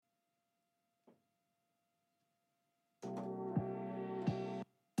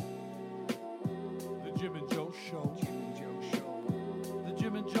Show. Jim and Joe Show. The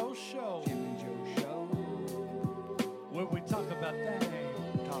Jim and Joe Show. Jim and Joe Show. Where we talk about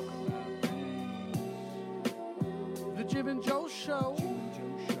things. Talk about things. The Jim and Joe Show. Jim and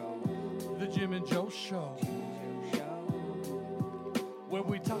Joe Show. The Jim and Joe Show. Jim and Joe Show. Where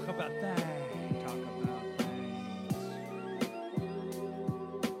we talk about things. Talk about things.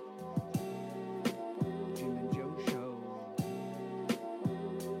 Jim and Joe Show.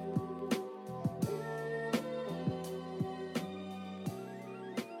 The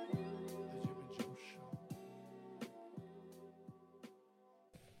Jim and Joe Show.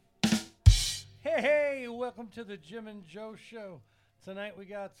 Hey, welcome to the Jim and Joe Show. Tonight we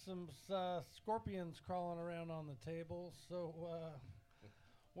got some scorpions crawling around on the table, so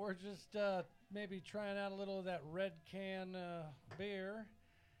we're just maybe trying out a little of that red can beer.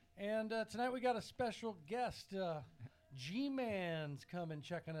 And tonight we got a special guest. G-Man's coming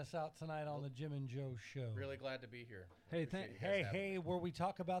checking us out tonight on the Jim and Joe Show. Really glad to be here. Hey, Appreciate you guys Hey, having hey, me. where we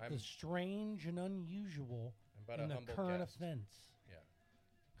talk about the I'm- strange and unusual I'm but in a the humble current guest. events. Yeah,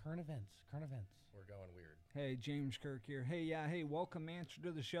 Current events. we're going weird. Hey, James Kirk here. Hey, welcome, Manser,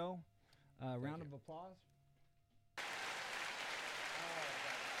 to the show. Round you. of applause.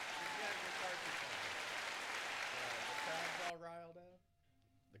 The crowd's all riled up.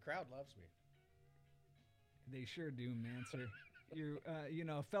 The crowd loves me. They sure do, Manser. You're,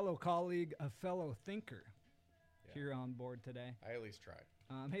 a fellow colleague, a fellow thinker Yeah. here on board today. I at least try.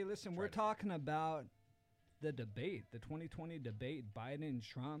 Hey, listen, we're Tried it. talking about the debate, the 2020 debate, Biden and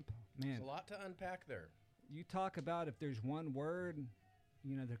Trump. There's Man, a lot to unpack there. you talk about if there's one word,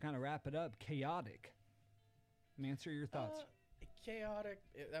 to kind of wrap it up, chaotic. Manser, your thoughts? Chaotic.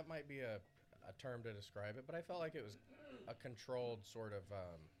 That might be a term to describe it, but I felt like it was a controlled sort of.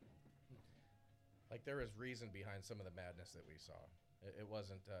 Like there was reason behind some of the madness that we saw. It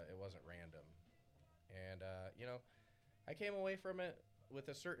wasn't random, and I came away from it with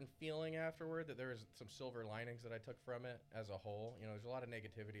a certain feeling afterward that there was some silver linings that I took from it as a whole. There's a lot of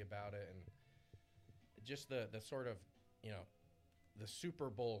negativity about it, and just the sort of the Super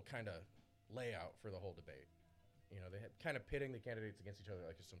Bowl kind of layout for the whole debate. They had kind of pitting the candidates against each other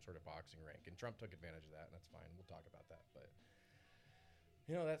like it's some sort of boxing rink, and Trump took advantage of that, and that's fine. We'll talk about that, but.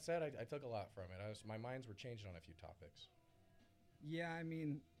 That said, I took a lot from it. My minds were changed on a few topics. Yeah, I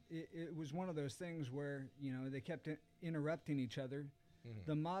mean, it was one of those things where, they kept interrupting each other. Mhm.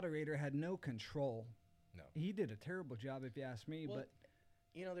 The moderator had no control. No. He did a terrible job, if you ask me. Well, but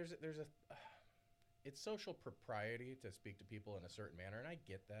there's a it's social propriety to speak to people in a certain manner, and I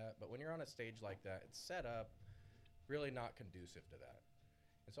get that. But when you're on a stage like that, it's set up really not conducive to that.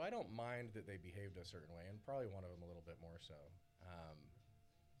 And so I don't mind that they behaved a certain way, and probably one of them a little bit more so.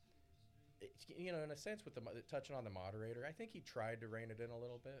 In a sense, with touching on the moderator, I think he tried to rein it in a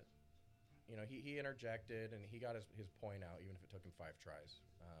little bit. He interjected and he got his point out, even if it took him 5 tries.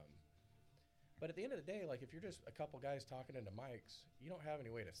 But at the end of the day, like if you're just a couple guys talking into mics, you don't have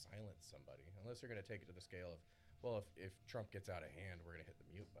any way to silence somebody unless they're going to take it to the scale of, well, if Trump gets out of hand, we're going to hit the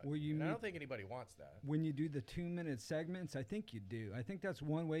mute button. Well, And I don't think anybody wants that. when you do the 2-minute segments, I think you do. I think that's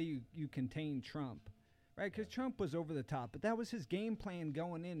one way you contain Trump, right? Because Trump was over the top, but that was his game plan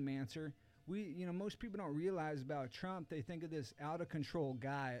going in, Manser. Most people don't realize about Trump. They think of this out of control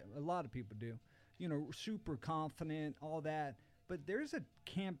guy. A lot of people do. Super confident, all that. But there's a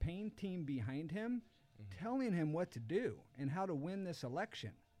campaign team behind him telling him what to do and how to win this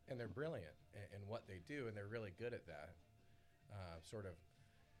election. And they're brilliant in what they do, and they're really good at that.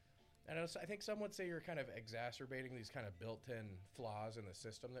 I think some would say you're kind of exacerbating these kind of built-in flaws in the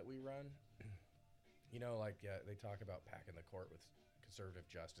system that we run. They talk about packing the court with conservative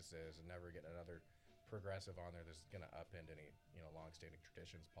justices and never getting another progressive on there that's going to upend any long-standing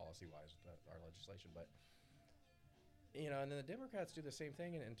traditions policy-wise with our legislation. But and then the Democrats do the same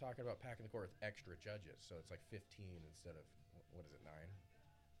thing and talking about packing the court with extra judges, so it's like 15 instead of what is it 9?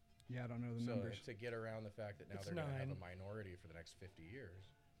 Yeah, I don't know the So numbers. to get around the fact that now It's they're going to have 9. a minority for the next 50 years,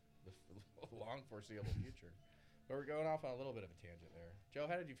 the long foreseeable future. But we're going off on a little bit of a tangent there. Joe,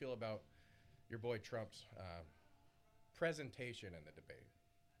 how did you feel about your boy Trump's presentation in the debate?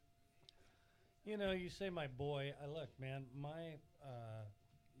 You say my boy. Look, man,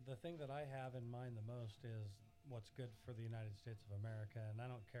 the thing that I have in mind the most is what's good for the United States of America, and I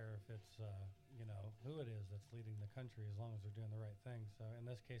don't care if it's who it is that's leading the country, as long as they're doing the right thing. So in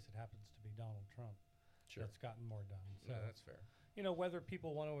this case, it happens to be Donald Trump that's gotten more done. So No, that's fair. whether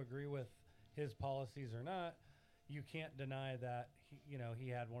people want to agree with his policies or not, you can't deny that he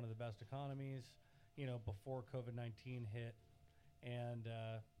had one of the best economies before COVID-19 hit, and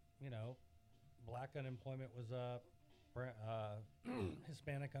black unemployment was up,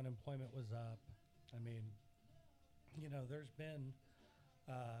 Hispanic unemployment was up. I mean, there's been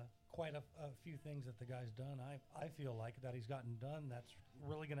quite a few things that the guy's done. I feel like that he's gotten done that's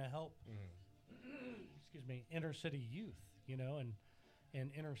really going to help, excuse me, inner city youth,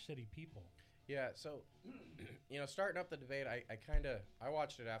 and inner city people. Yeah, so, starting up the debate, I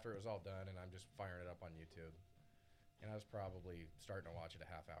watched it after it was all done, and I'm just firing it up on YouTube. And I was probably starting to watch it a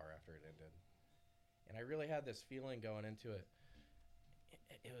half hour after it ended. And I really had this feeling going into it.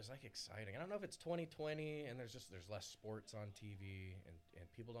 It was like exciting. I don't know if it's 2020 and there's less sports on TV and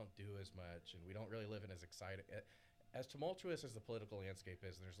people don't do as much and we don't really live in as exciting, as tumultuous as the political landscape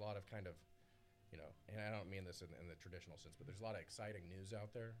is. There's a lot of kind of, and I don't mean this in the traditional sense, but there's a lot of exciting news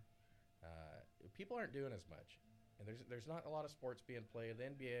out there. People aren't doing as much, and there's not a lot of sports being played. The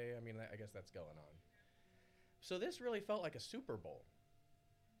NBA, I mean, I guess that's going on. So this really felt like a Super Bowl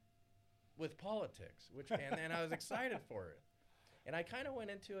with politics, and I was excited for it. And I kind of went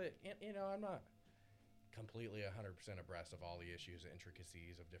into it, I'm not completely 100% abreast of all the issues and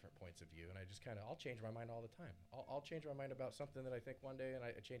intricacies of different points of view, and I just I'll change my mind all the time. I'll change my mind about something that I think one day, and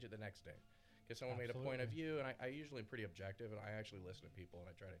I change it the next day. Because someone made a point of view, and I usually am pretty objective, and I actually listen to people, and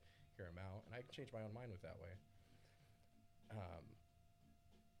I try to hear them out, and I can change my own mind with that way.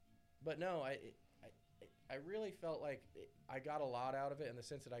 But no, I really felt like I got a lot out of it in the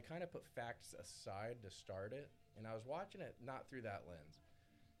sense that I kind of put facts aside to start it, and I was watching it not through that lens,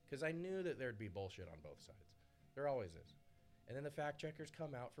 because I knew that there'd be bullshit on both sides. There always is. And then the fact checkers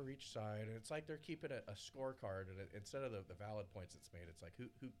come out for each side, and it's like they're keeping a scorecard, and instead of the valid points it's made, it's like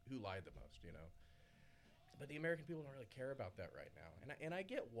who lied the most, But the American people don't really care about that right now, and I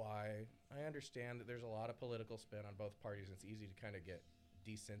get why. I understand that there's a lot of political spin on both parties, and it's easy to kind of get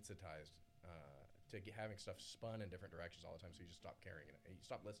desensitized to having stuff spun in different directions all the time, so you just stop caring and you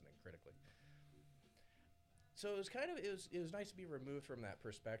stop listening critically. So it was it was nice to be removed from that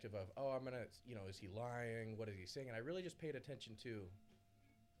perspective of, is he lying? What is he saying? And I really just paid attention to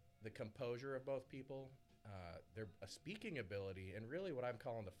the composure of both people, their speaking ability, and really what I'm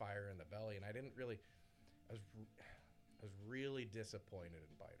calling the fire in the belly. And I was really disappointed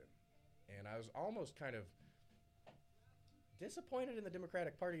in Biden, and I was almost kind of disappointed in the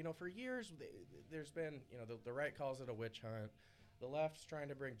Democratic Party. For years there's been, the right calls it a witch hunt. The left's trying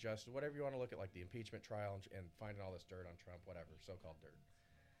to bring justice, whatever you want to look at, like the impeachment trial and finding all this dirt on Trump, whatever, so-called dirt.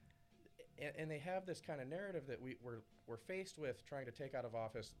 And they have this kind of narrative that we're faced with trying to take out of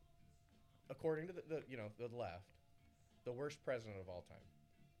office, according to the left, the worst president of all time.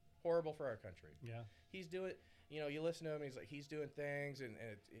 Horrible for our country. Yeah. He's doing, you listen to him, he's doing things, and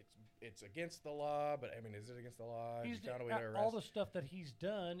it's against the law, but I mean, is it against the law? He's found a way to arrest. all the stuff that he's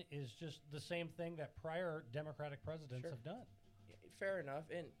done is just the same thing that prior Democratic presidents have done. Fair enough,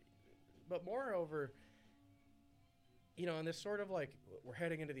 but moreover, and this sort of like we're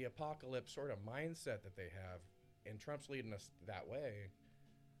heading into the apocalypse sort of mindset that they have, and Trump's leading us that way.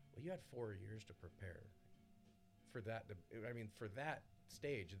 Well, you had 4 years to prepare for that. For that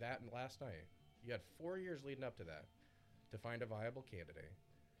stage, that last night, you had 4 years leading up to that to find a viable candidate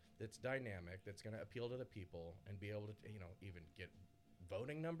that's dynamic, that's going to appeal to the people and be able to, even get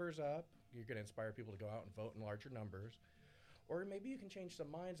voting numbers up. You're going to inspire people to go out and vote in larger numbers. Or maybe you can change some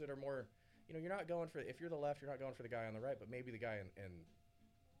minds that are more, you're not going for, if you're the left, you're not going for the guy on the right, but maybe the guy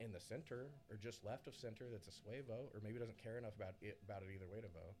in the center or just left of center that's a sway vote, or maybe doesn't care enough about it either way to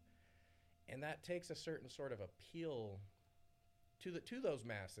vote. And that takes a certain sort of appeal to those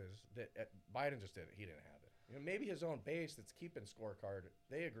masses that Biden just did it. He didn't have it. Maybe his own base that's keeping scorecard,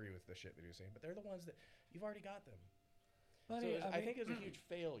 they agree with the shit that he was saying, but they're the ones that you've already got them. But So I think it was a huge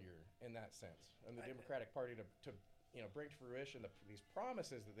failure in that sense, on the Democratic Party to bring to fruition these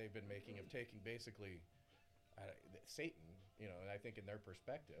promises that they've been making of taking basically Satan, and I think in their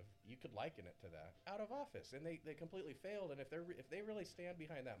perspective, you could liken it to that, out of office, and they completely failed. And if they really stand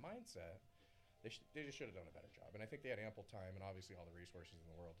behind that mindset, they just should have done a better job. And I think they had ample time and obviously all the resources in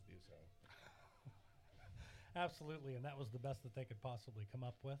the world to do so. Absolutely, and that was the best that they could possibly come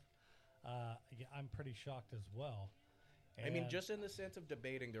up with. I'm pretty shocked as well. Just in the sense of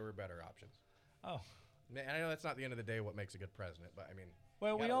debating, there were better options. Oh. And I know that's not the end of the day what makes a good president, but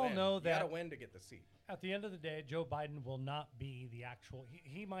well, we all know that you got to win to get the seat. At the end of the day, Joe Biden will not be the actual.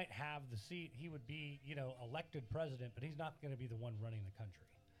 He might have the seat. He would be, elected president, but he's not going to be the one running the country.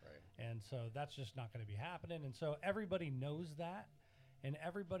 Right. And so that's just not going to be happening. And so everybody knows that. And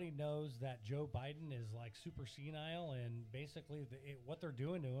everybody knows that Joe Biden is like super senile, and basically what they're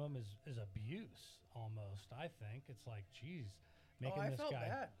doing to him is abuse almost. I think it's like, geez, making I this felt guy.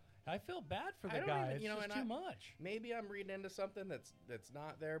 bad. I feel bad for the don't guy. even- It's just too much. Maybe I'm reading into something that's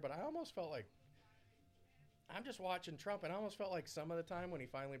not there, but I almost felt like I'm just watching Trump, and I almost felt like some of the time when he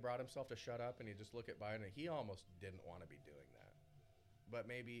finally brought himself to shut up and he just look at Biden, he almost didn't want to be doing that. But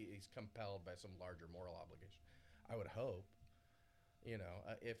maybe he's compelled by some larger moral obligation. I would hope.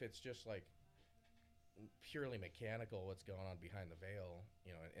 If it's just like purely mechanical, what's going on behind the veil,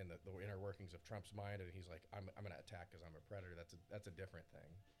 in the inner workings of Trump's mind, and he's like, I'm going to attack because I'm a predator. That's a different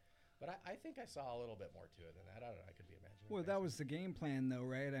thing. But I think I saw a little bit more to it than that. I don't know. I could be imagining. Well, things. that was the game plan, though,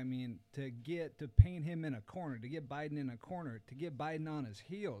 right? I mean, to paint him in a corner, to get Biden in a corner, to get Biden on his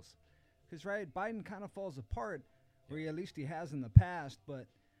heels. Because, right, Biden kind of falls apart, or at least he has in the past, but...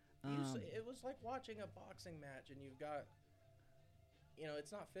 It was like watching a boxing match, and you've got, it's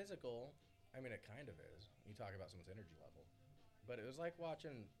not physical. I mean, it kind of is. You talk about someone's energy level. But it was like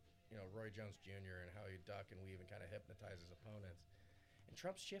watching, Roy Jones Jr. and how he duck and weave and kind of hypnotize his opponents. And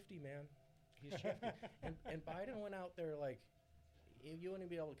Trump's shifty, man. He's shifty. and Biden went out there like, you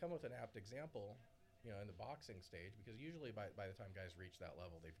wouldn't be able to come with an apt example, in the boxing stage, because usually by the time guys reach that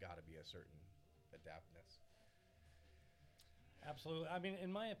level, they've got to be a certain adaptness. Absolutely. I mean,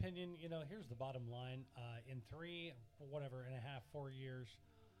 in my opinion, here's the bottom line. In 4 years,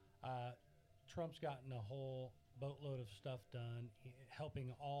 Trump's gotten a whole boatload of stuff done,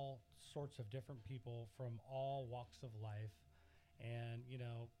 helping all sorts of different people from all walks of life. And,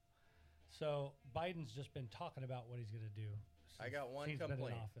 so Biden's just been talking about what he's going to do. I got one he's been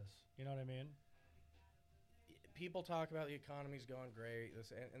complaint. in office. You know what I mean? People talk about the economy's going great,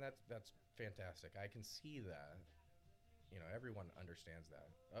 and that's fantastic. I can see that. Everyone understands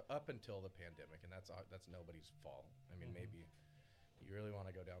that up until the pandemic, and that's nobody's fault. I mean, maybe you really want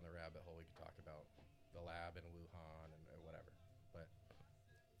to go down the rabbit hole, we could talk about the lab in Wuhan and whatever. But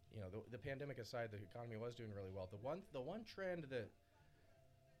the pandemic aside, the economy was doing really well. The one trend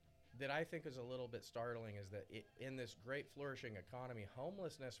that I think is a little bit startling is that in this great flourishing economy,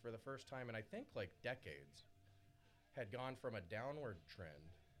 homelessness for the first time in I think like decades had gone from a downward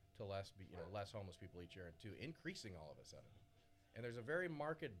trend to less homeless people each year to increasing all of a sudden. And there's a very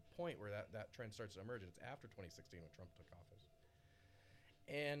marked point where that trend starts to emerge, and it's after 2016 when Trump took office.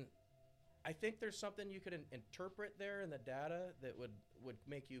 And I think there's something you could interpret there in the data that would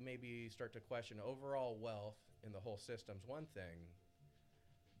make you maybe start to question overall wealth in the whole system's one thing.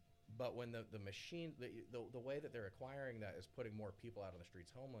 But when the machine, the way that they're acquiring that is putting more people out on the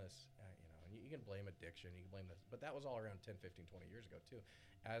streets homeless, and you can blame addiction, you can blame this, but that was all around 10, 15, 20 years ago too,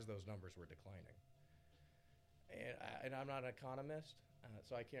 as those numbers were declining. And I'm not an economist,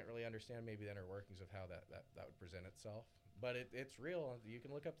 so I can't really understand maybe the inner workings of how that would present itself. But it's real. You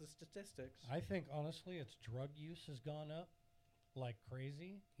can look up the statistics. I think, honestly, it's drug use has gone up like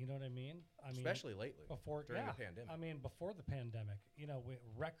crazy. You know what I mean? Especially lately, during the pandemic. I mean, before the pandemic,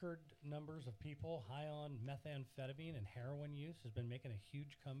 record numbers of people high on methamphetamine and heroin use has been making a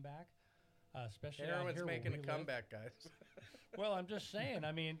huge comeback. Especially Heroin's out here making a where we comeback, guys. Well, I'm just saying.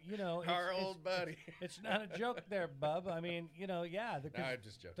 I mean, Our old buddy. It's not a joke there, bub. I mean, No, I'm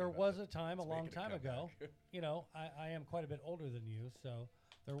just joking. there about was that. a time, a It's long making a time ago. comeback. I am quite a bit older than you, so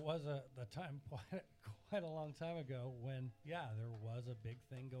there was a time quite a long time ago when, there was a big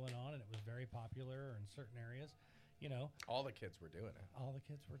thing going on, and it was very popular in certain areas. All the kids were doing it. All the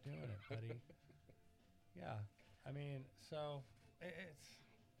kids were doing it, buddy. Yeah, I mean, so it's,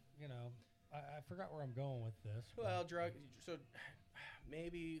 I forgot where I'm going with this. Well,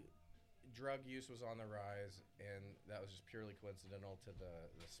 maybe drug use was on the rise, and that was just purely coincidental to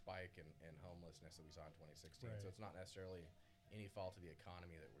the spike in homelessness that we saw in 2016. Right. So it's not necessarily any fault of the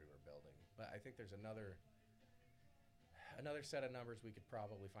economy that we were building. But I think there's another set of numbers we could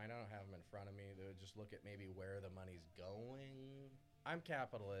probably find. I don't have them in front of me. That would just look at maybe where the money's going. I'm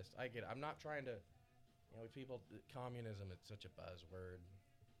capitalist. I get it. I'm not trying to, communism, it's such a buzzword.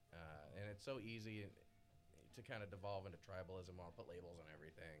 And it's so easy to kind of devolve into tribalism. I'll put labels on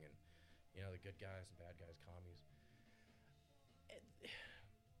everything, and the good guys and bad guys, commies.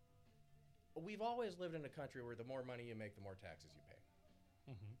 We've always lived in a country where the more money you make, the more taxes you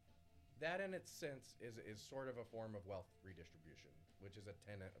pay. Mm-hmm. That, in its sense, is sort of a form of wealth redistribution, which is a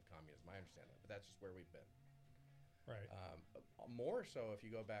tenet of communism. I understand that, but that's just where we've been. Right. More so if you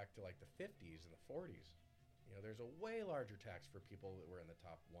go back to like the 50s and the 40s. There's a way larger tax for people that were in the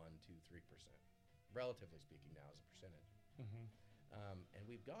top 1, 2, 3%, relatively speaking now as a percentage. Mm-hmm. And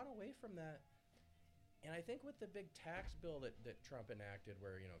we've gone away from that. And I think with the big tax bill that Trump enacted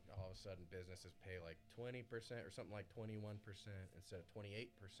where, all of a sudden businesses pay like 20% or something like 21% instead of 28%,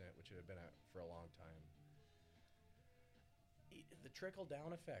 which it had been at for a long time. The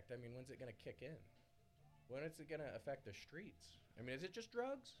trickle-down effect, when's it going to kick in? When is it going to affect the streets? Is it just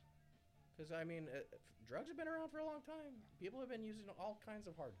drugs? Because, drugs have been around for a long time. People have been using all kinds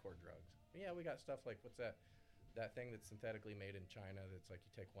of hardcore drugs. Yeah, we got stuff like, what's that? that thing that's synthetically made in China. That's like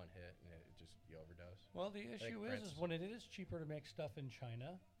you take one hit and it just you overdose. Well, the issue is Prince- when it is cheaper to make stuff in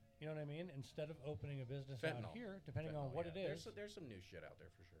China, you know what I mean? Instead of opening a business out Fentanyl. here, depending on Fentanyl, what yeah. it is, There's some new shit out there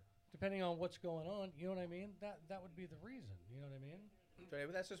for sure. depending on what's going on, you know what I mean? That would be the reason, you know what I mean? So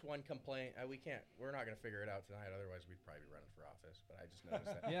anyway, that's just one complaint. We're not going to figure it out tonight. Otherwise, we'd probably be running for office. But I just noticed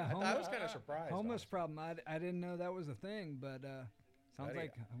that. Yeah, I was kind of surprised. Homeless honestly. problem. I didn't know that was a thing, but sounds Buddy,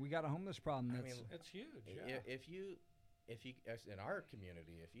 like we got a homeless problem. I That's mean, It's huge. I- Yeah. If you as in our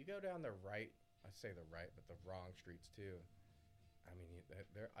community, if you go down the right, I say the right, but the wrong streets too. I mean,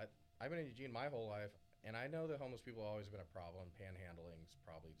 I've been in Eugene my whole life, and I know that homeless people have always been a problem. Panhandling's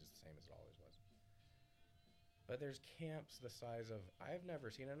probably just the same as it always was. But there's camps the size of I've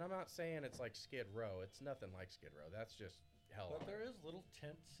never seen, and I'm not saying it's like Skid Row. It's nothing like Skid Row. That's just hell. But on there earth. is little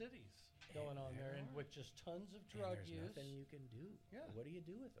tent cities going on there, and with just tons of And drug there's use. nothing you can do. Yeah. What do you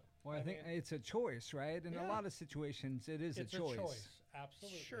do with them? well, I I think mean- it's a choice, right? In a Yeah. lot of situations, it is It's a choice.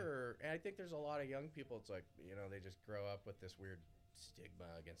 Absolutely. Sure, and I think there's a lot of young people. It's like they just grow up with this weird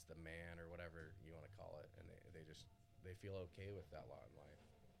stigma against the man or whatever you want to call it, and they feel okay with that lot in life,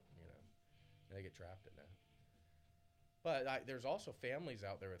 and they get trapped in it. But there's also families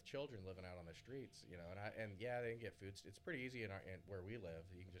out there with children living out on the streets, and they can get food. It's pretty easy in where we live.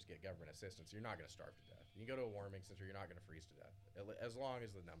 You can just get government assistance. You're not going to starve to death. You can go to a warming center. You're not going to freeze to death, as long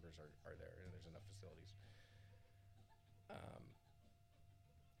as the numbers are there and there's enough facilities.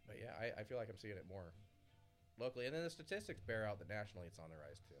 But yeah, I feel like I'm seeing it more locally, and then the statistics bear out that nationally it's on the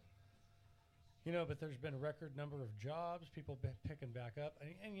rise too. But there's been a record number of jobs, people picking back up,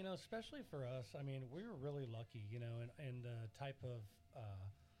 and especially for us. I mean, we were really lucky, in the type of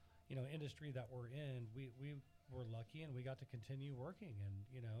industry that we're in. We were lucky, and we got to continue working,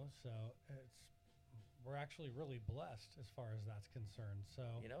 and so we're actually really blessed as far as that's concerned. So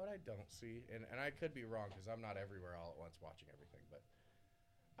You know what I don't see, and I could be wrong because I'm not everywhere all at once watching everything, but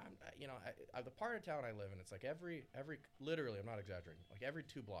the part of town I live in, it's like every literally, I'm not exaggerating, like every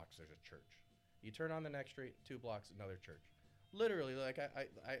 2 blocks there's a church. You turn on the next street, 2 blocks, another church. Literally, like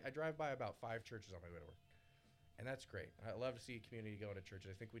I drive by about 5 churches on my way to work, and that's great. I love to see a community going to churches.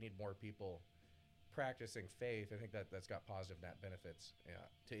 I think we need more people practicing faith. I think that's got positive net benefits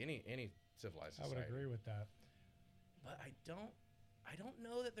to any civilized I society. would agree with that. But I don't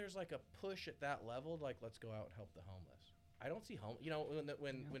know that there's like a push at that level. Like, let's go out and help the homeless. I don't see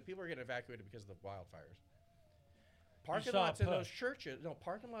when people are getting evacuated because of the wildfires. Parking saw a lots in push. those churches. No,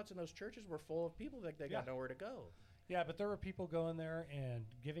 parking lots in those churches were full of people that they got Yeah. nowhere to go. Yeah, but there were people going there and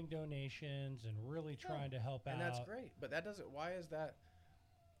giving donations and really trying to help out. And that's great. But that doesn't. Why is that?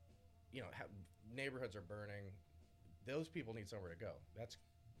 Neighborhoods are burning. Those people need somewhere to go. That's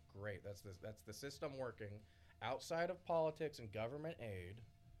great. That's the system working outside of politics and government aid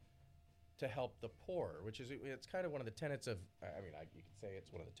to help the poor, which is it's kind of one of the tenets of. You could say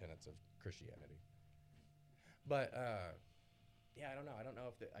it's one of the tenets of Christianity. But I don't know. I don't know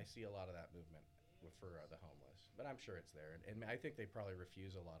if I see a lot of that movement for the homeless, but I'm sure it's there, and I think they probably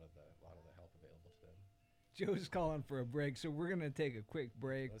refuse a lot of the help available to them. Joe's calling for a break, so we're gonna take a quick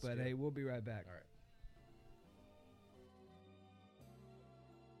break. Let's But do it. hey, we'll be right back. All right.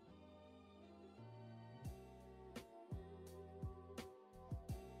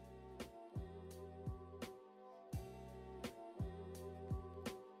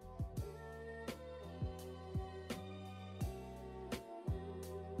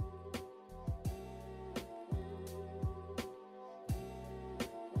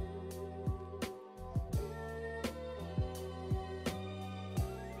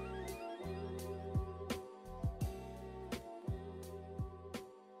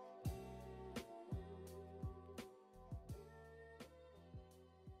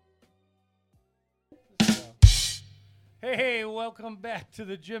 Hey, welcome back to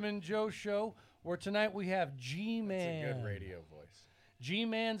the Jim and Joe Show, where tonight we have G-Man. That's a good radio voice.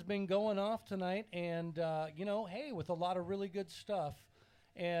 G-Man's been going off tonight, and, hey, with a lot of really good stuff.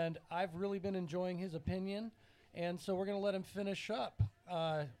 And I've really been enjoying his opinion, and so we're going to let him finish up.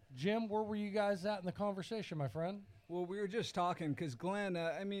 Jim, where were you guys at in the conversation, my friend? Well, we were just talking because Glenn.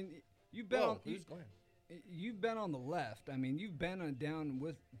 You've been Whoa, who's Glenn? You've been on the left. You've been down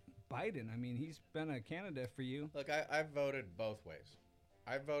with Biden. He's been a candidate for you. Look, I've voted both ways.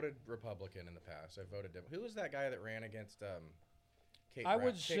 I've voted Republican in the past. I've voted Who was that guy that ran against Kate? I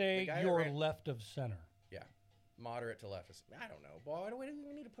would say the guy that you're ran- left of center. Yeah, moderate to leftist. I don't know. Boy, why do we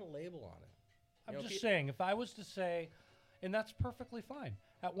even need to put a label on it? I'm just saying, if I was to say, and that's perfectly fine.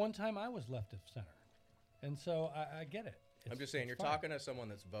 At one time, I was left of center. And so I get it. I'm just saying, you're talking to someone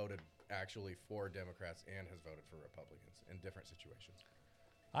that's voted actually for Democrats and has voted for Republicans in different situations.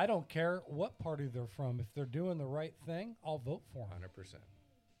 I don't care what party they're from. If they're doing the right thing, I'll vote for them. 100%.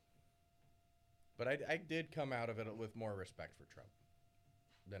 But I did come out of it with more respect for Trump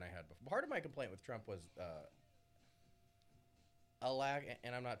than I had before. Part of my complaint with Trump was a lack,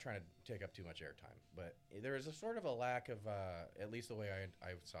 and I'm not trying to take up too much airtime, but there is a sort of a lack of, at least the way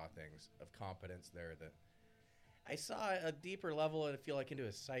I saw things, of competence there. That I saw a deeper level, and I feel like into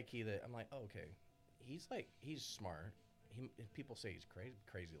his psyche that I'm like, oh, okay, he's smart. People say he's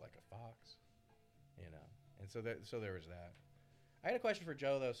crazy like a fox, and so there was that. I had a question for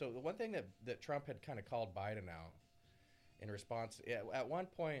Joe though. So the one thing that Trump had kind of called Biden out in response, at one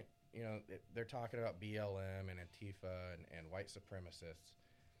point, they're talking about BLM and Antifa and white supremacists,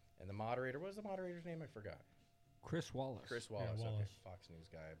 and the moderator, what was the moderator's name? I forgot. Chris Wallace. Chris Wallace, Yeah, okay, Wallace. Fox News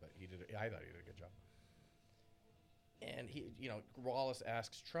guy, but I thought he did a good job. And Wallace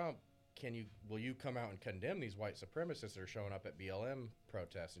asks Trump, will you come out and condemn these white supremacists that are showing up at BLM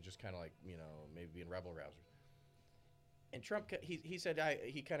protests and just kind of like, maybe being rebel rousers? And Trump, he said,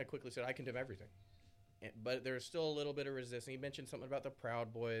 he kind of quickly said, I condemn everything. But there's still a little bit of resistance. He mentioned something about the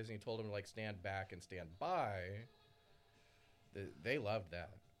Proud Boys, and he told them to like stand back and stand by. They loved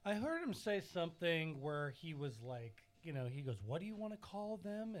that. I heard him say something where he was like, he goes, "What do you want to call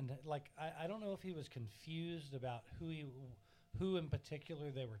them?" And like, I don't know if he was confused about who in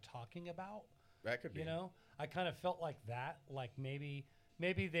particular they were talking about. That could be. I kind of felt like that, like maybe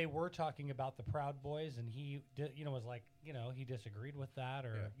they were talking about the Proud Boys, and he was like, he disagreed with that,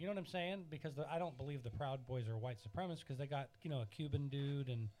 or you know what I'm saying? Because I don't believe the Proud Boys are white supremacists, because they got a Cuban dude,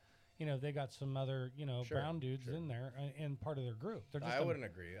 and they got some other Sure, brown dudes sure. in there in part of their group. They're just I wouldn't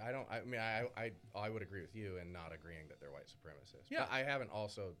agree. I would agree with you in not agreeing that they're white supremacists. Yeah. But I haven't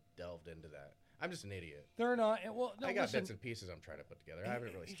also delved into that. I'm just an idiot. They're not. Well, no, I got listen, bits and pieces I'm trying to put together. I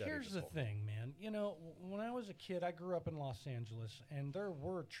haven't really studied Here's this the whole thing, man. When I was a kid, I grew up in Los Angeles, and there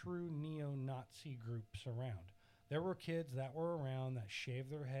were true neo-Nazi groups around. There were kids that were around that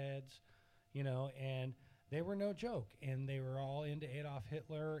shaved their heads, and they were no joke. And they were all into Adolf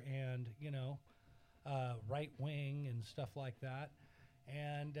Hitler and, right wing and stuff like that.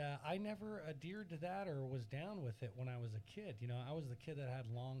 And I never adhered to that or was down with it when I was a kid. I was the kid that had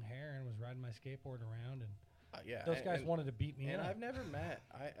long hair and was riding my skateboard around, and yeah, those guys wanted to beat me And up. I've never met,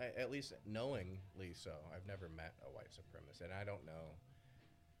 I at least knowingly so, I've never met a white supremacist, and I don't know.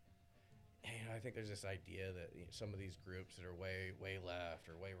 I think there's this idea that some of these groups that are way left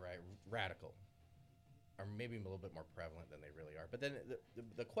or way right, radical, are maybe a little bit more prevalent than they really are. But then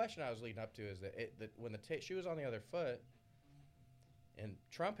the question I was leading up to is that when the shoe was on the other foot, and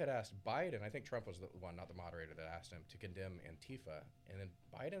Trump had asked Biden, I think Trump was the one, not the moderator, that asked him to condemn Antifa. And then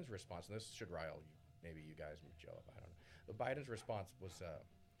Biden's response, and this should rile maybe you guys, Joe, I don't know. But Biden's response was,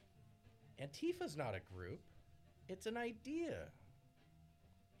 Antifa's not a group. It's an idea.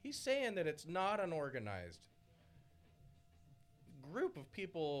 He's saying that it's not an organized group of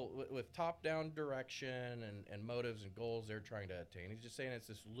people with top-down direction and motives and goals they're trying to attain. He's just saying it's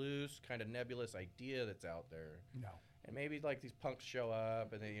this loose, kind of nebulous idea that's out there. No. And maybe like these punks show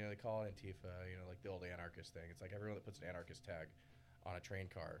up and they call it Antifa, like the old anarchist thing. It's like everyone that puts an anarchist tag on a train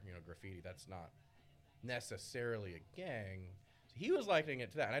car, graffiti, that's not necessarily a gang. So he was likening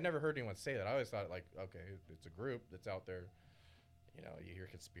it to that. And I never heard anyone say that. I always thought like, okay, it's a group that's out there. You hear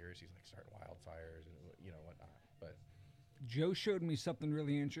conspiracies like starting wildfires and whatnot. But Joe showed me something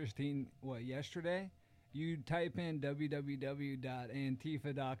really interesting, yesterday? You type in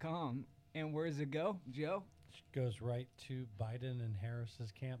www.antifa.com, and where does it go, Joe? Goes right to Biden and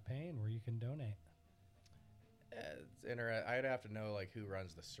Harris's campaign where you can donate. it's interesting. I'd have to know like who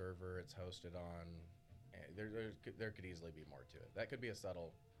runs the server it's hosted on. There could easily be more to it. That could be a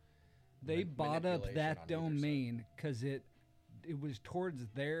subtle. They bought up manipulation that on either side. domain because it was towards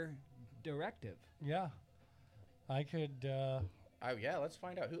their directive. Yeah. I could. Yeah, let's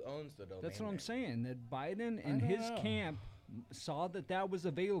find out who owns the domain. That's what I'm name. saying. That Biden and don't his know. camp saw that was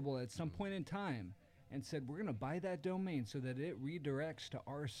available at some point in time and said, we're going to buy that domain so that it redirects to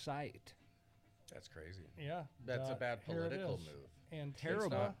our site. That's crazy. Yeah. That's a bad here it political is. move. And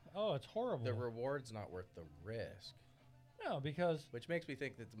Terrible. not- Oh, it's horrible. The reward's not worth the risk, No, because which makes me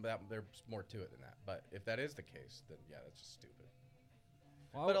think that there's more to it than that. But if that is the case, then yeah, that's just stupid.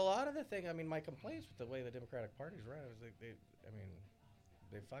 Well, But a lot of the thing, my complaints with the way the Democratic Party's run is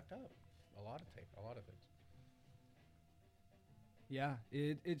they fucked up a lot of things. yeah,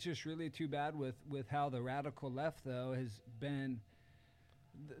 it's just really too bad with how the radical left, though, has been.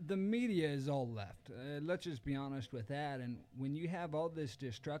 The media is all left. Let's just be honest with that. And when you have all this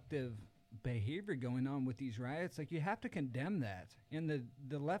destructive behavior going on with these riots, like you have to condemn that. And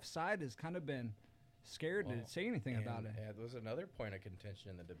the left side has kind of been scared Well, to say anything about it. And there was another point of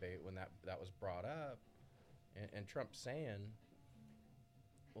contention in the debate when that was brought up, and Trump saying,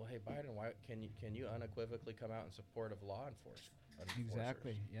 "Well, hey Biden, why can you unequivocally come out in support of law enforcement?"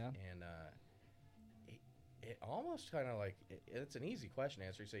 Exactly. Yeah. And it almost kind of like it's an easy question to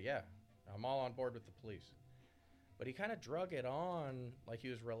answer. You say, "Yeah, I'm all on board with the police," but he kind of drug it on like he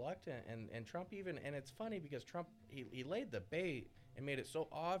was reluctant, and Trump even, and it's funny because Trump he laid the bait and made it so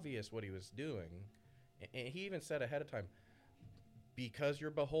obvious what he was doing, and he even said ahead of time, because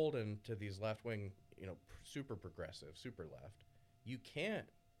you're beholden to these left-wing, super progressive, super left, you can't,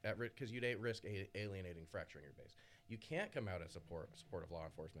 because you'd risk alienating, fracturing your base. You can't come out in support of law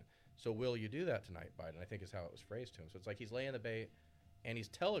enforcement. So will you do that tonight, Biden? I think is how it was phrased to him. So it's like he's laying the bait, and he's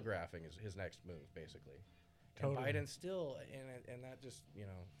telegraphing his next move, basically. Totally. And Biden still, and that just,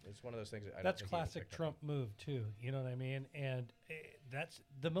 it's one of those things that I That's don't think he even classic picked up Trump move too. You know what I mean? And that's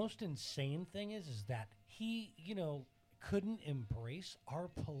the most insane thing is that he, couldn't embrace our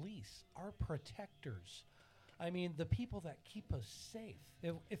police, our protectors. I mean, the people that keep us safe.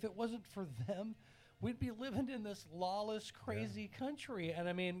 If it wasn't for them, we'd be living in this lawless, crazy country. And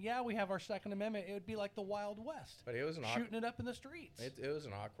I mean, yeah, we have our Second Amendment. It would be like the Wild West. But it was shooting it up in the streets. It was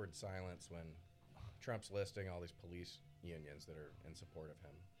an awkward silence when Trump's listing all these police unions that are in support of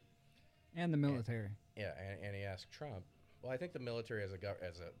him. And the military. And he asked Trump, well, I think the military as a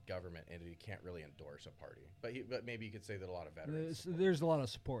government entity can't really endorse a party. But maybe you could say that a lot of veterans. There's a lot of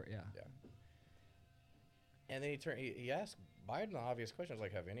support, yeah. Yeah. And then he asked Biden the obvious question, was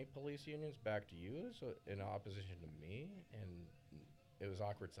like, have any police unions backed you in opposition to me? And it was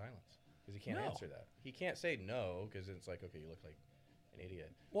awkward silence because he can't answer that. He can't say no because it's like, okay, you look like an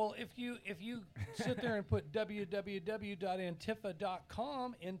idiot. Well, if you sit there and put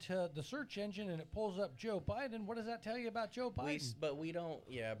www.antifa.com into the search engine and it pulls up Joe Biden, what does that tell you about Joe Biden? But we don't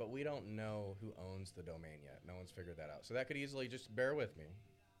know who owns the domain yet. No one's figured that out. So that could easily, just bear with me,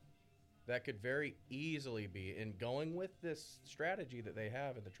 that could very easily be, in going with this strategy that they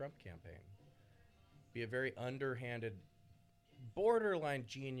have in the Trump campaign, be a very underhanded, borderline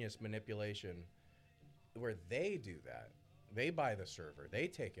genius manipulation where they do that. They buy the server, they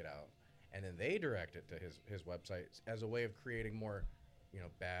take it out, and then they direct it to his website as a way of creating more,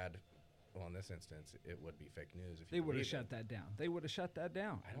 bad. Well, in this instance, it would be fake news. If they would have shut that down. They would have shut that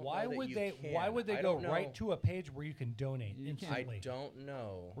down. Why would they go right to a page where you can donate instantly? I don't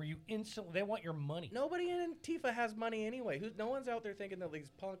know. Where you instantly, they want your money. Nobody in Antifa has money anyway. No one's out there thinking that these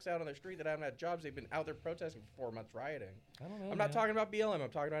punks out on the street that haven't had jobs, they've been out there protesting for 4 months rioting. I don't know. I'm not talking about BLM.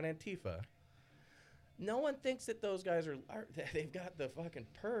 I'm talking about Antifa. No one thinks that those guys they've got the fucking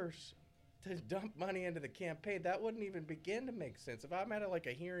purse to dump money into the campaign. That wouldn't even begin to make sense. If I'm at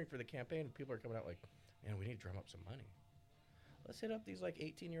a hearing for the campaign and people are coming out like, man, we need to drum up some money. Let's hit up these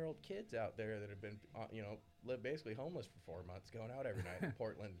 18-year-old kids out there that have been, live basically homeless for 4 months, going out every night in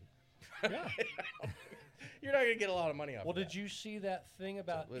Portland. Yeah. You're not going to get a lot of money off of that. Well, did you see that thing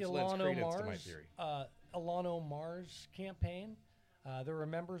about lends Ilhan credence to my Omar's, theory. Ilhan Omar's campaign? There were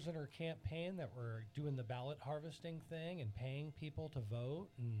members in her campaign that were doing the ballot harvesting thing and paying people to vote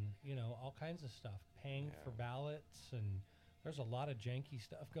and, all kinds of stuff, paying for ballots. And there's a lot of janky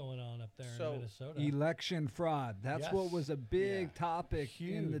stuff going on up there in Minnesota. Election fraud. That's what was a big topic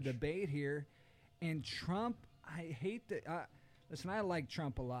in the Huge. debate here. And Trump, I hate that. Listen, I like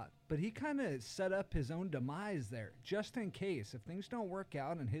Trump a lot, but he kind of set up his own demise there just in case. If things don't work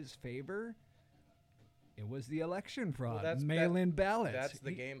out in his favor, it was the election fraud, mail-in ballots. That's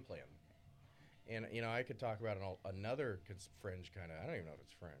the game plan. And, I could talk about another fringe kind of, I don't even know if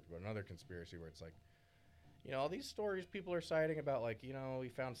it's fringe, but another conspiracy where it's like, all these stories people are citing about we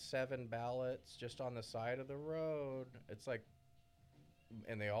found 7 ballots just on the side of the road. It's like,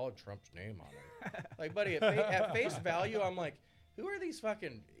 and they all have Trump's name on them. Like, buddy, at face value, I'm like, who are these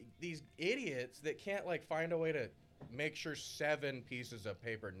idiots that can't find a way to make sure 7 pieces of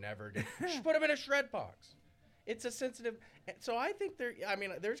paper never get, just put them in a shred box. It's a sensitive, so I think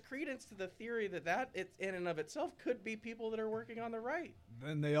there's credence to the theory that it's in and of itself could be people that are working on the right.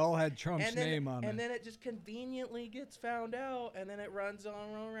 Then they all had Trump's name on it. And then it just conveniently gets found out, and then it runs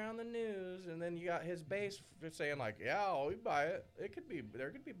on around the news, and then you got his base saying yeah, we buy it. There could be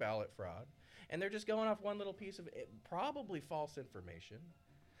ballot fraud. And they're just going off one little piece of probably false information.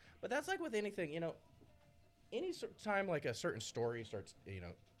 But that's like with anything, any time a certain story starts, I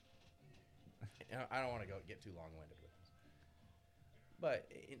don't want to get too long-winded with this.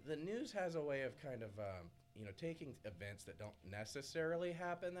 But the news has a way of kind of, taking events that don't necessarily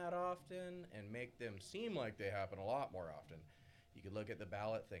happen that often and make them seem like they happen a lot more often. You could look at the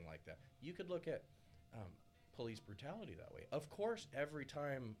ballot thing like that. You could look at police brutality that way. Of course, every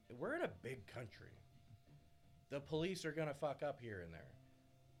time, we're in a big country. the police are gonna fuck up here and there.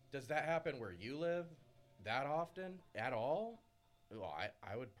 Does that happen where you live that often at all? Well,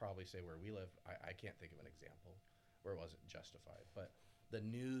 I would probably say where we live, I can't think of an example where it wasn't justified. But the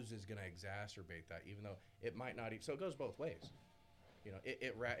news is going to exacerbate that, even though it might not. So it goes both ways. You know,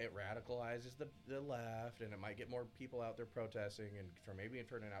 it radicalizes the left, and it might get more people out there protesting and for maybe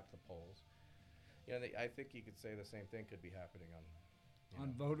turning out to the polls. You know, I think you could say the same thing could be happening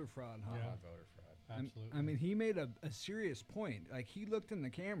on voter fraud, huh? on voter fraud. Absolutely. I mean, he made a serious point. Like, he looked in the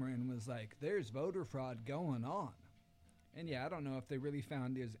camera and was like, there's voter fraud going on. And yeah, I don't know if they really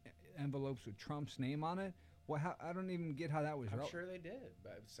found his envelopes with Trump's name on it. Well, I don't even get how that was. I'm sure they did,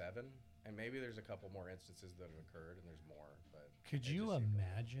 but 7, and maybe there's a couple more instances that have occurred, and there's more. But Could it you just seemed like-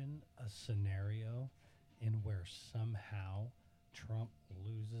 imagine a scenario in where somehow Trump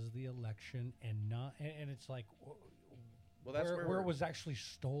loses the election and it's like Well, that's where it was actually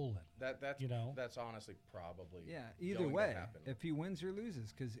stolen? that's you know? that's honestly probably Yeah, either going to way, happen. if he wins or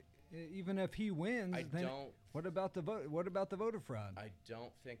loses, because even if he wins, I then don't what about the vote? What about the voter fraud? I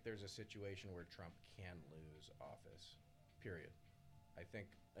don't think there's a situation where Trump can lose office. Period. I think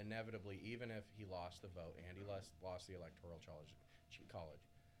inevitably, even if he lost the vote and he lost the electoral college,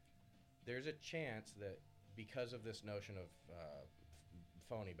 there's a chance that because of this notion of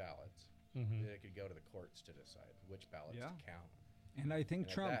phony ballots, Mhm. it could go to the courts to decide which ballots Yeah. to count. And I think And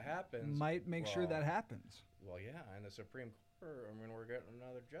if Trump that happens, might make sure well, that happens. Well, yeah, and the Supreme Court. I mean, we're getting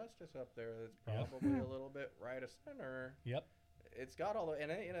another justice up there that's Yep. probably a little bit right of center. Yep. It's got all the,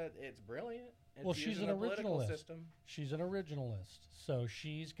 and it's brilliant. It's Well, she's using an the political originalist. system. She's an originalist, so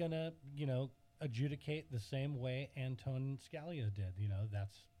she's gonna, adjudicate the same way Antonin Scalia did. You know,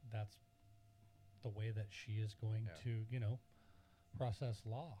 that's the way that she is going Yeah. to, process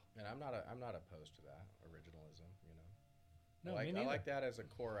law. And I'm not opposed to that originalism. You know, No, I me like, neither. I like that as a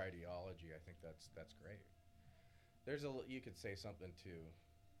core ideology. I think that's great. You could say something to,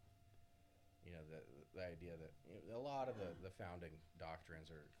 the idea that a lot of the founding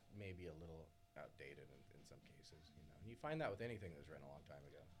doctrines are maybe a little outdated in some cases. And you find that with anything that was written a long time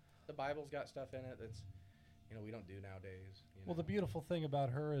ago. The Bible's got stuff in it that's we don't do nowadays. Well, the beautiful thing about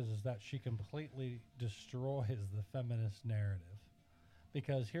her is that she completely destroys the feminist narrative,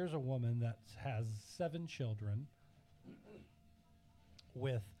 because here's a woman that has 7 children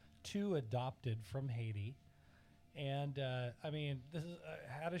with 2 adopted from Haiti. And I mean, this is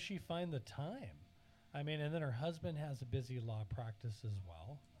how does she find the time? I mean, and then her husband has a busy law practice as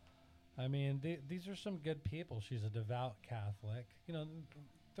well. I mean, these are some good people. She's a devout Catholic.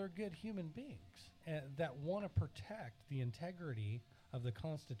 They're good human beings that want to protect the integrity of the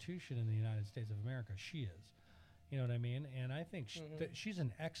Constitution in the United States of America. She is. You know what I mean? And I think that she's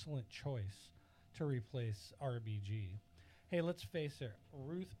an excellent choice to replace RBG. Hey, let's face it,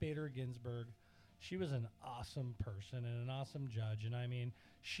 Ruth Bader Ginsburg, she was an awesome person and an awesome judge. And I mean,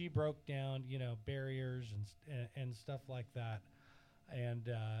 she broke down, barriers and stuff like that. And,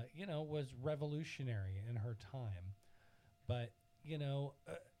 was revolutionary in her time. But,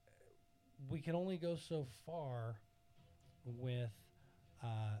 we can only go so far with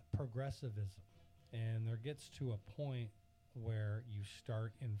progressivism. And there gets to a point where you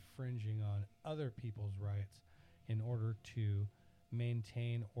start infringing on other people's rights in order to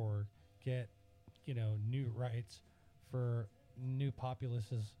maintain or get, new rights for new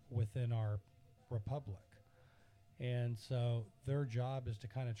populaces within our republic. And so their job is to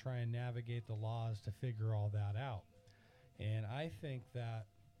kind of try and navigate the laws to figure all that out. And I think that,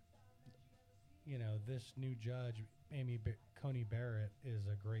 this new judge, Coney Barrett, is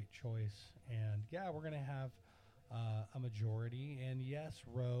a great choice. And yeah, we're going to have a majority. And yes,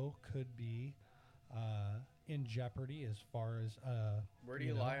 Roe could be in jeopardy as far as Where do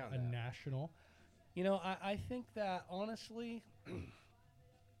you lie on a that? national. I think that honestly,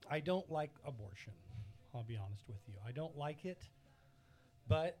 I don't like abortion. I'll be honest with you. I don't like it,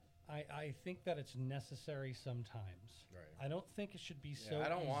 but I think that it's necessary sometimes. Right. I don't think it should be so. I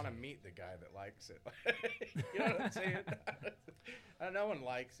don't want to easy. meet the guy that likes it. You know what I'm saying? No one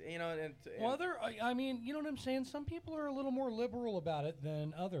likes, and Well, I mean, you know what I'm saying? Some people are a little more liberal about it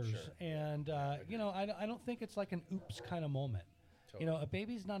than others. Sure. And, I don't think it's like an oops kind of moment. Totally. A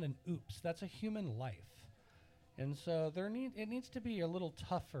baby's not an oops. That's a human life. And so it needs to be a little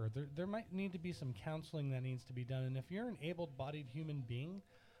tougher. There might need to be some counseling that needs to be done. And if you're an able-bodied human being,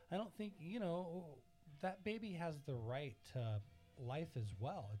 I don't think, that baby has the right to life as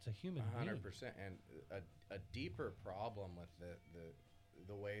well. It's a human being. 100%. And a deeper problem with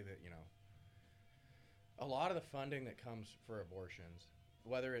the way that, a lot of the funding that comes for abortions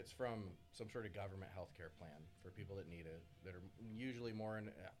whether it's from some sort of government health care plan for people that need it, that are usually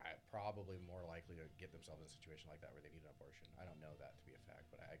probably more likely to get themselves in a situation like that where they need an abortion. I don't know that to be a fact,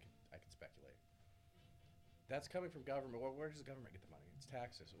 but I can speculate. That's coming from government. Well, where does the government get the money? It's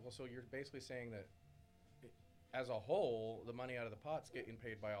taxes. Well, so you're basically saying that as a whole, the money out of the pot's getting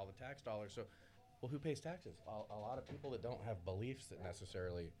paid by all the tax dollars. So, well, who pays taxes? A lot of people that don't have beliefs that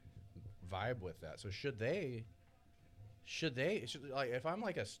necessarily vibe with that. So should like, if I'm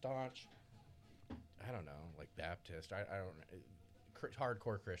like a staunch, I don't know, like Baptist, I don't know,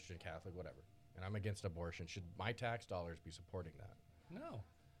 hardcore Christian, Catholic, whatever, and I'm against abortion, should my tax dollars be supporting that? No.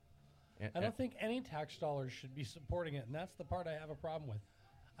 And, I don't think any tax dollars should be supporting it, and that's the part I have a problem with.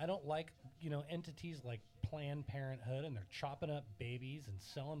 I don't like, entities like Planned Parenthood, and they're chopping up babies and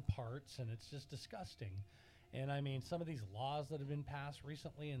selling parts, and it's just disgusting. And I mean, some of these laws that have been passed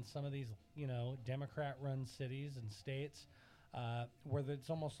recently in some of these, Democrat-run cities and states, where it's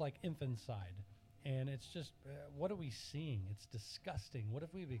almost like infanticide. And it's just, what are we seeing? It's disgusting. What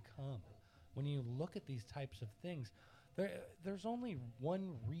have we become? When you look at these types of things, there's only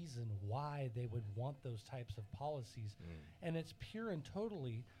one reason why they would want those types of policies, and it's pure and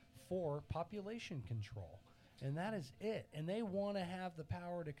totally for population control. And that is it. And they want to have the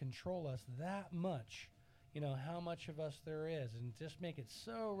power to control us that much. How much of us there is, and just make it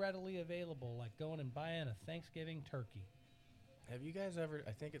so readily available, like going and buying a Thanksgiving turkey. Have you guys ever,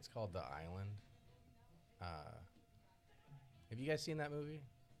 I think it's called The Island. Have you guys seen that movie?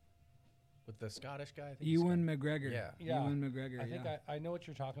 With the Scottish guy? I think he's Ewan McGregor. Yeah. Ewan McGregor, I think I know what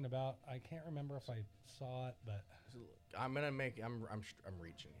you're talking about. I can't remember if I saw it, but I'm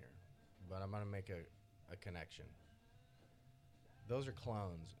reaching here, but I'm gonna make a connection. Those are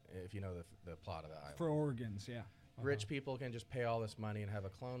clones, if you know the plot of The Island. For organs, yeah. Rich people can just pay all this money and have a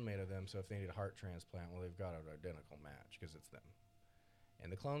clone made of them, so if they need a heart transplant, well, they've got an identical match because it's them. And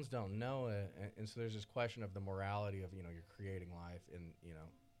the clones don't know it, and so there's this question of the morality of, you're creating life, and,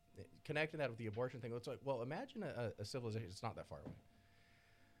 connecting that with the abortion thing. It's like, well, imagine a civilization, it's not that far away,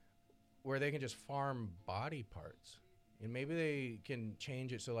 where they can just farm body parts. And maybe they can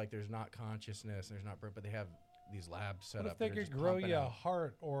change it so, like, there's not consciousness, there's not birth, but they have these labs set what up. if they that are could just grow pumping you a out.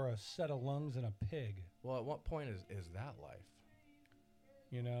 heart or a set of lungs in a pig? Well, at what point is that life?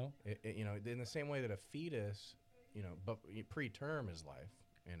 In the same way that a fetus, but preterm is life,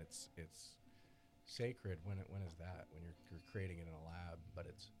 and it's sacred. When is that? When you're creating it in a lab, but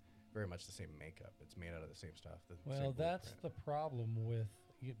it's very much the same makeup. It's made out of the same stuff. Well, that's the problem with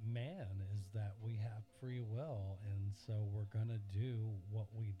man, is that we have free will, and so we're gonna do what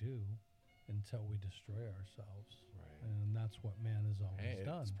we do until we destroy ourselves. Right. And that's what man has always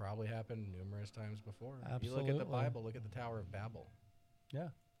done. It's probably happened numerous times before. Absolutely. You look at the Bible, look at the Tower of Babel. Yeah.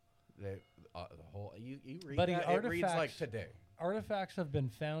 The whole you read Buddy, that, it reads like today. Artifacts have been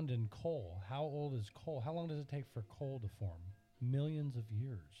found in coal. How old is coal? How long does it take for coal to form? Millions of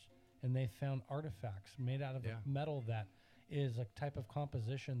years. And they found artifacts made out of a metal that is a type of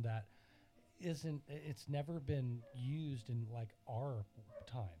composition that it's never been used in like our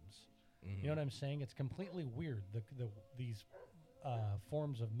times. Mm-hmm. You know what I'm saying? It's completely weird. These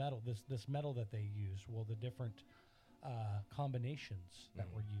forms of metal, this metal that they used, the different combinations that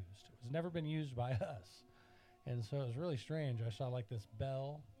were used. It was never been used by us. And so it was really strange. I saw like this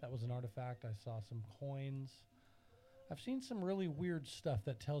bell that was an artifact. I saw some coins. I've seen some really weird stuff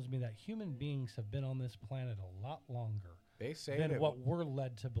that tells me that human beings have been on this planet a lot longer They say than that what we're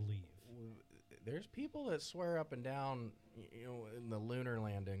led to believe. There's people that swear up and down, in the lunar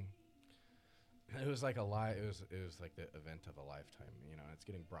landing. It was like a lie. It was like the event of a lifetime. It's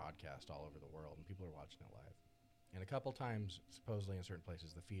getting broadcast all over the world, and people are watching it live. And a couple times, supposedly in certain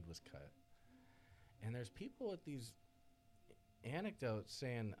places, the feed was cut. And there's people with these anecdotes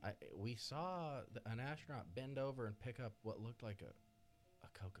saying, we saw an astronaut bend over and pick up what looked like a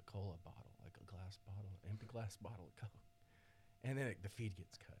Coca-Cola bottle, like a glass bottle, empty glass bottle of Coke. And then the feed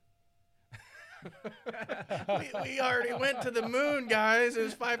gets cut. we already went to the moon, guys. It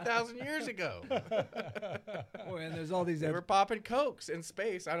was 5,000 years ago. And there's all these. They were popping Cokes in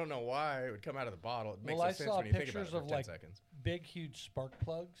space. I don't know why it would come out of the bottle. It makes no sense when you think about it for 10 seconds. Big, huge spark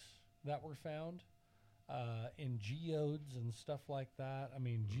plugs that were found in geodes and stuff like that. I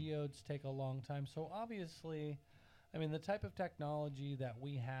mean, geodes take a long time. So obviously, the type of technology that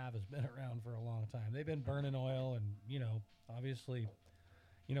we have has been around for a long time. They've been burning oil and, obviously,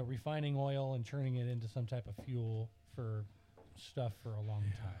 refining oil and turning it into some type of fuel for stuff for a long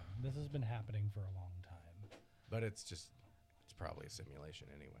time. This has been happening for a long time. But it's probably a simulation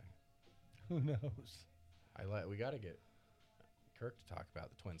anyway. Who knows? We got to get Kirk to talk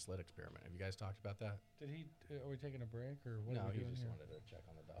about the twin slit experiment. Have you guys talked about that? Did he? Are we taking a break or what? No, are we he doing just here? wanted to check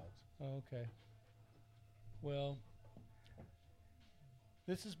on the dogs. Oh, okay. Well,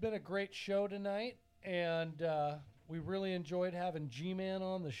 this has been a great show tonight, and we really enjoyed having G-Man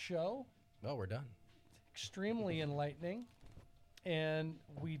on the show. Well, we're done. Extremely enlightening, and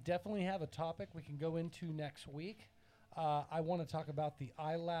we definitely have a topic we can go into next week. I want to talk about the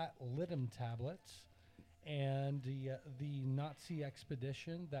ILAT Lidum tablets and the Nazi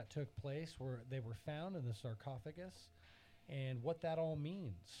expedition that took place where they were found in the sarcophagus and what that all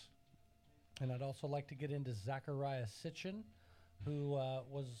means. And I'd also like to get into Zachariah Sitchin, who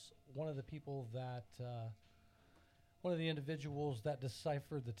was one of the people that, one of the individuals that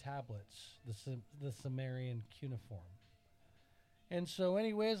deciphered the tablets, the Sumerian cuneiform. And so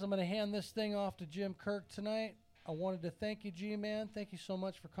anyways, I'm going to hand this thing off to Jim Kirk tonight. I wanted to thank you, G-Man. Thank you so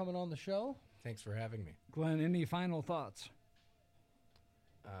much for coming on the show. Thanks for having me. Glenn, any final thoughts?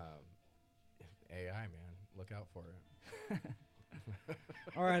 AI, man. Look out for it.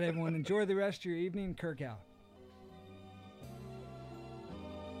 All right, everyone. Enjoy the rest of your evening. Kirk out.